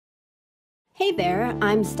Hey there,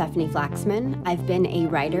 I'm Stefanie Flaxman. I've been a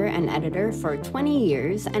writer and editor for 20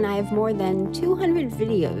 years, and I have more than 200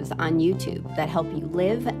 videos on YouTube that help you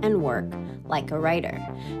live and work like a writer.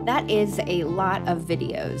 That is a lot of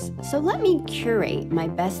videos, so let me curate my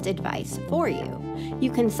best advice for you.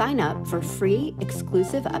 You can sign up for free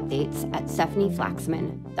exclusive updates at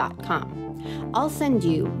stefanieflaxman.com. I'll send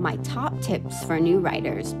you my top tips for new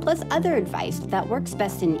writers, plus other advice that works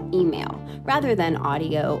best in email rather than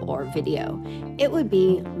audio or video. It would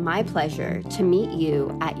be my pleasure to meet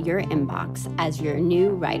you at your inbox as your new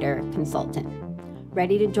writer consultant.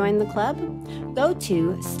 Ready to join the club? Go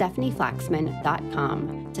to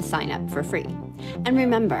stefanieflaxman.com to sign up for free. And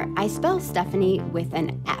remember, I spell Stefanie with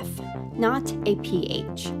an F, not a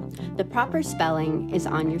PH. The proper spelling is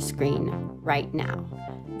on your screen right now.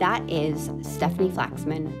 That is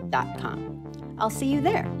stefanieflaxman.com. I'll see you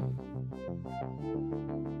there.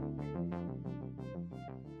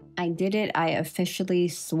 I did it. I officially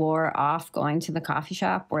swore off going to the coffee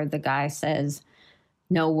shop where the guy says,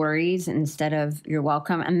 "No worries," instead of "you're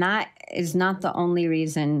welcome." And that is not the only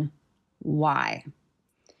reason why.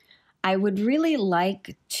 I would really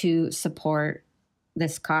like to support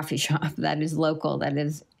this coffee shop that is local, that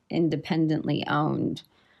is independently owned.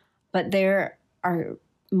 But there are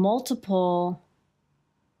multiple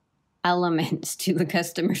elements to the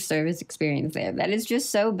customer service experience there that is just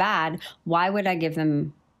so bad. Why would I give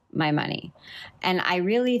them my money? And I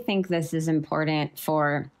really think this is important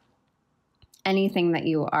for anything that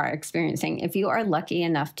you are experiencing. If you are lucky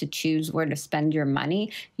enough to choose where to spend your money,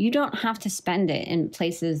 you don't have to spend it in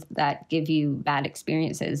places that give you bad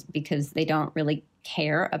experiences because they don't really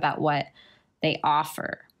care about what they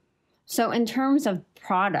offer. So in terms of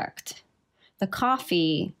product, the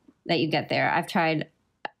coffee that you get there, I've tried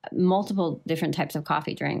multiple different types of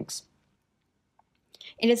coffee drinks.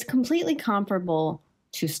 It is completely comparable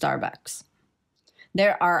to Starbucks.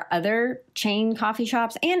 There are other chain coffee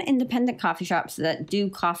shops and independent coffee shops that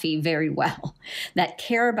do coffee very well, that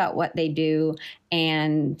care about what they do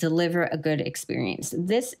and deliver a good experience.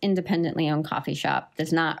 This independently owned coffee shop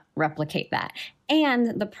does not replicate that.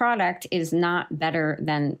 And the product is not better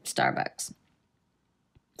than Starbucks.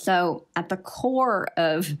 So at the core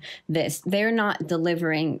of this, they're not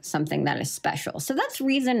delivering something that is special. So that's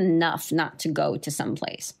reason enough not to go to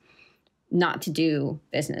someplace, not to do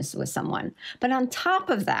business with someone. But on top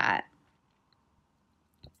of that,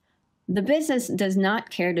 the business does not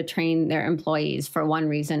care to train their employees for one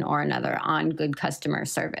reason or another on good customer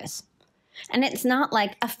service. And it's not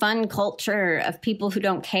like a fun culture of people who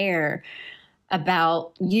don't care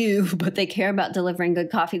about you, but they care about delivering good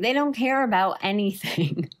coffee. They don't care about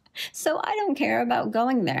anything. So I don't care about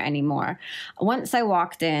going there anymore. Once I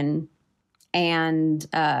walked in, and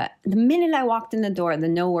the minute I walked in the door, the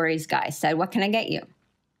no worries guy said, "What can I get you?"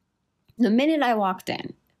 The minute I walked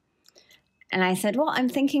in, and I said, "Well, I'm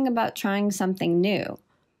thinking about trying something new."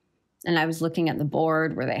 And I was looking at the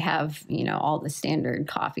board where they have, all the standard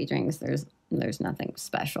coffee drinks. There's nothing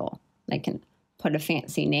special. They can put a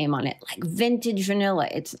fancy name on it, like vintage vanilla.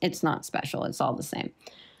 It's not special. It's all the same.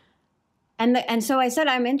 And so I said,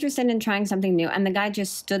 "I'm interested in trying something new." And the guy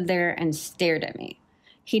just stood there and stared at me.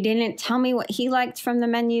 He didn't tell me what he liked from the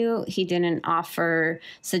menu. He didn't offer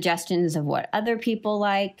suggestions of what other people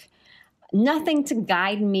like. Nothing to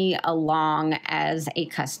guide me along as a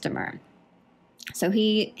customer. So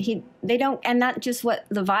they don't, and that's just what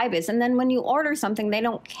the vibe is. And then when you order something, they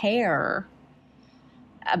don't care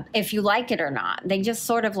if you like it or not. They just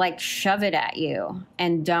sort of like shove it at you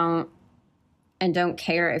and don't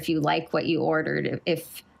care if you like what you ordered,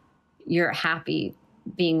 if you're happy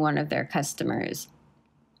being one of their customers.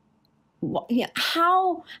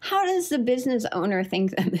 How does the business owner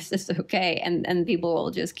think that this is okay and people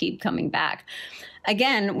will just keep coming back?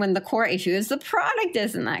 Again, when the core issue is the product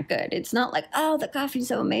isn't that good. It's not like, "Oh, the coffee's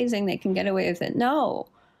so amazing, they can get away with it." No,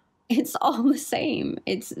 it's all the same.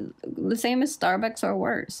 It's the same as Starbucks or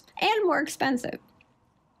worse, and more expensive.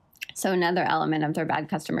 So another element of their bad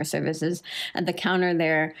customer service is at the counter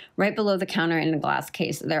there, right below the counter in a glass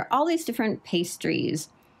case, there are all these different pastries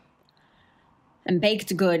and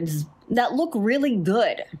baked goods that look really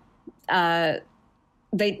good.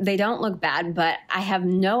 They don't look bad, but I have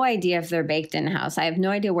no idea if they're baked in-house. I have no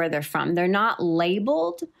idea where they're from. They're not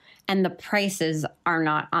labeled, and the prices are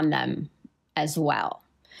not on them as well.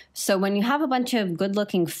 So when you have a bunch of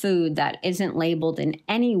good-looking food that isn't labeled in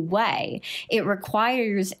any way, it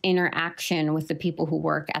requires interaction with the people who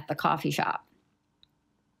work at the coffee shop.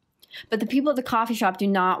 But the people at the coffee shop do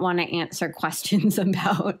not want to answer questions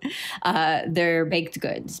about their baked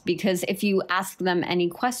goods, because if you ask them any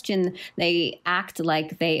question, they act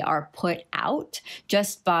like they are put out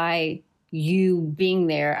just by you being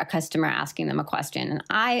there, a customer asking them a question. And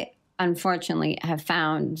I, unfortunately, have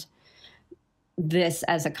found this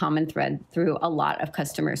as a common thread through a lot of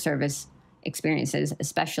customer service experiences,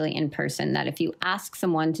 especially in person, that if you ask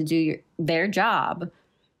someone to do their job,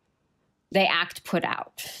 they act put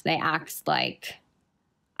out. They act like,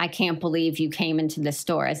 I can't believe you came into the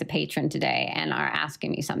store as a patron today and are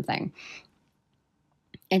asking me something.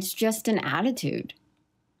 It's just an attitude.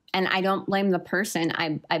 And I don't blame the person.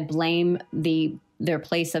 I blame their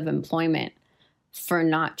place of employment for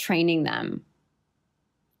not training them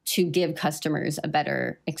to give customers a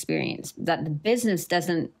better experience. That the business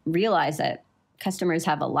doesn't realize that customers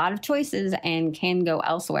have a lot of choices and can go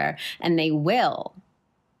elsewhere, and they will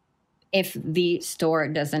if the store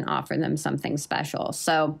doesn't offer them something special.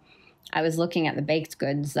 So I was looking at the baked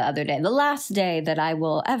goods the other day, the last day that I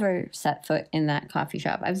will ever set foot in that coffee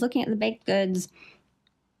shop. I was looking at the baked goods,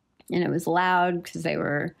 and it was loud because they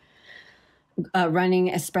were running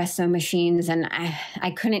espresso machines, and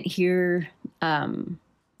I couldn't hear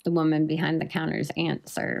the woman behind the counter's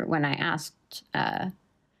answer when I asked.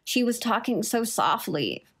 She was talking so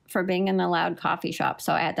softly for being in a loud coffee shop,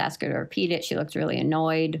 so I had to ask her to repeat it. She looked really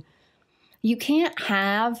annoyed. You can't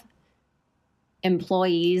have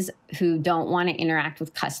employees who don't want to interact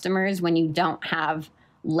with customers when you don't have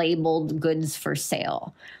labeled goods for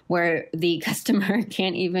sale, where the customer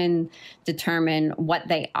can't even determine what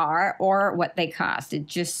they are or what they cost. It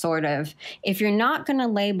just sort of, if you're not going to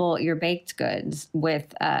label your baked goods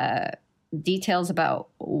with details about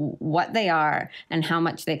what they are and how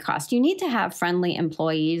much they cost, you need to have friendly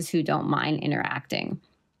employees who don't mind interacting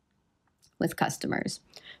with customers.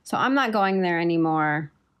 So I'm not going there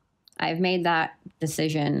anymore. I've made that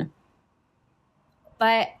decision.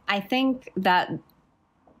 But I think that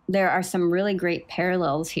there are some really great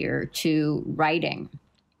parallels here to writing.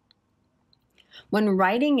 When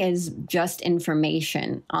writing is just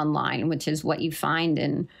information online, which is what you find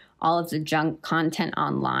in all of the junk content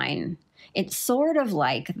online, it's sort of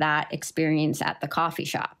like that experience at the coffee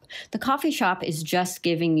shop. The coffee shop is just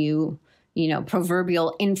giving you,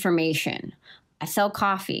 proverbial information. I sell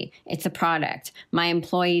coffee. It's a product. My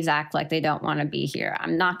employees act like they don't want to be here.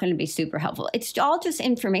 I'm not going to be super helpful. It's all just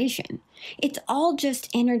information. It's all just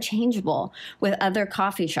interchangeable with other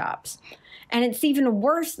coffee shops. And it's even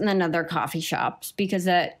worse than other coffee shops because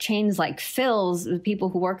chains like Phil's, the people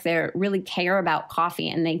who work there really care about coffee,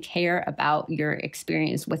 and they care about your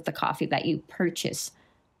experience with the coffee that you purchase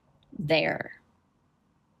there.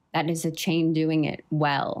 That is a chain doing it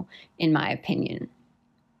well, in my opinion.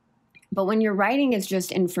 But when your writing is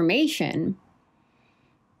just information,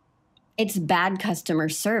 it's bad customer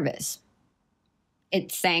service.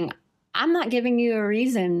 It's saying, I'm not giving you a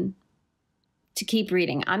reason to keep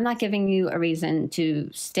reading. I'm not giving you a reason to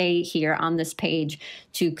stay here on this page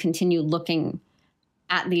to continue looking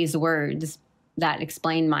at these words that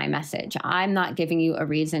explain my message. I'm not giving you a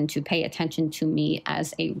reason to pay attention to me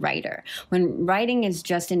as a writer. When writing is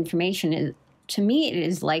just information, to me, it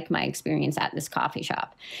is like my experience at this coffee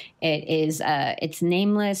shop. It's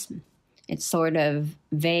nameless, it's sort of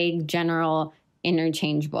vague, general,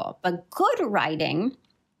 interchangeable. But good writing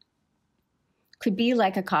could be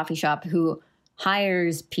like a coffee shop who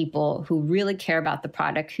hires people who really care about the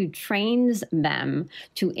product, who trains them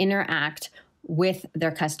to interact with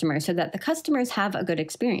their customers so that the customers have a good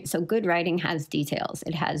experience. So good writing has details,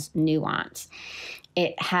 it has nuance.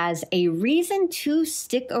 It has a reason to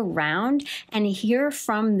stick around and hear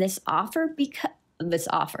from this author because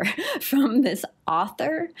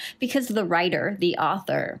the writer, the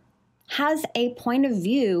author, has a point of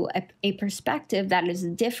view, a perspective that is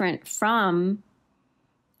different from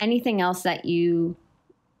anything else that you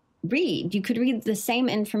read. You could read the same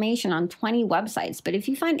information on 20 websites, but if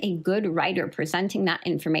you find a good writer presenting that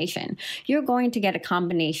information, you're going to get a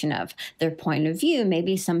combination of their point of view,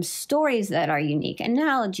 maybe some stories that are unique,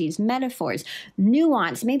 analogies, metaphors,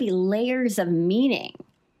 nuance, maybe layers of meaning.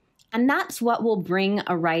 And that's what will bring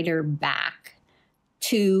a writer back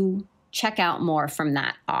to check out more from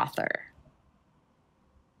that author.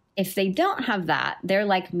 If they don't have that, they're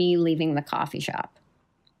like me leaving the coffee shop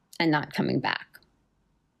and not coming back.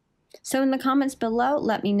 So in the comments below,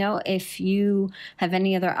 let me know if you have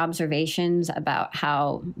any other observations about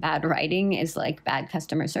how bad writing is like bad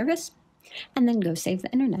customer service, and then go save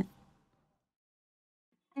the internet.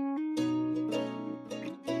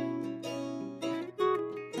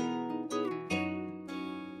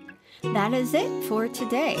 That is it for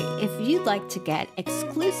today. If you'd like to get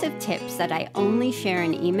exclusive tips that I only share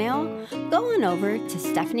in email, go on over to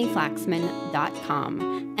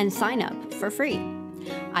stefanieflaxman.com and sign up for free.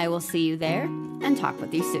 I will see you there and talk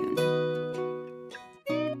with you soon.